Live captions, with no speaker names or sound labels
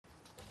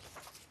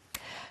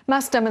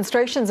Mass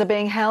demonstrations are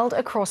being held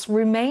across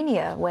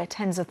Romania, where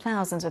tens of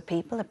thousands of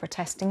people are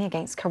protesting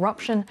against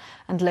corruption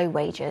and low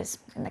wages.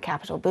 In the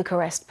capital,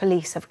 Bucharest,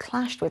 police have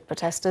clashed with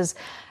protesters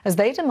as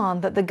they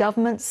demand that the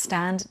government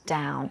stand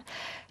down.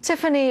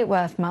 Tiffany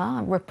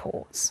Worthma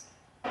reports.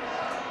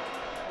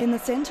 In the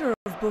centre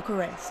of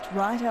Bucharest,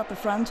 right out the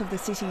front of the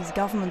city's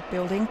government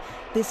building,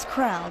 this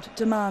crowd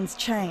demands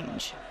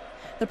change.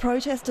 The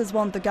protesters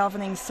want the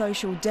governing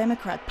Social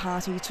Democrat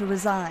Party to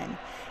resign,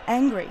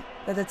 angry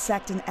that it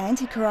sacked an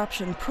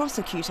anti-corruption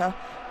prosecutor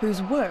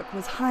whose work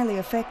was highly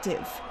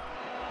effective.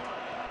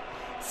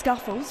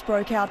 Scuffles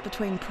broke out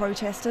between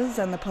protesters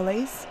and the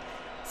police.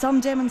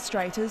 Some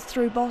demonstrators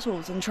threw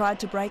bottles and tried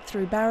to break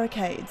through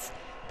barricades.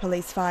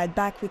 Police fired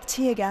back with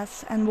tear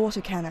gas and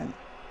water cannon.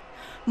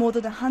 More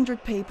than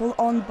 100 people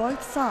on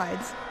both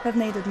sides have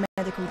needed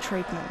medical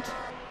treatment.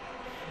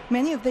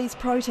 Many of these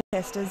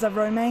protesters are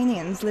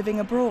Romanians living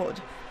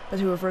abroad, but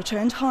who have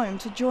returned home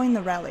to join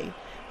the rally,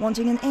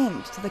 wanting an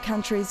end to the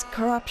country's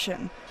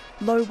corruption,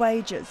 low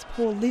wages,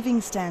 poor living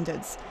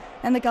standards,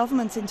 and the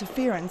government's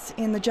interference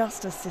in the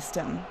justice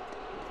system.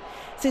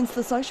 Since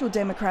the Social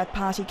Democrat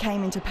Party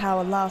came into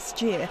power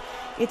last year,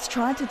 it's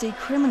tried to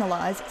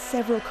decriminalise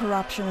several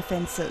corruption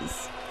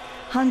offences.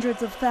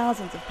 Hundreds of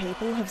thousands of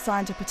people have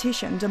signed a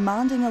petition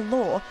demanding a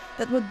law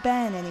that would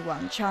ban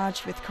anyone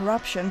charged with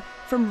corruption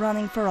from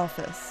running for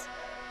office.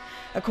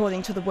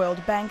 According to the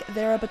World Bank,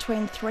 there are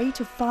between 3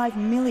 to 5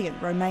 million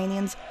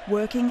Romanians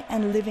working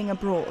and living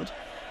abroad,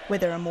 where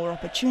there are more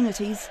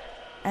opportunities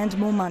and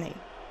more money.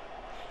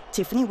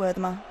 Tiffany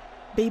Worthma,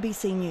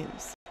 BBC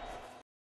News.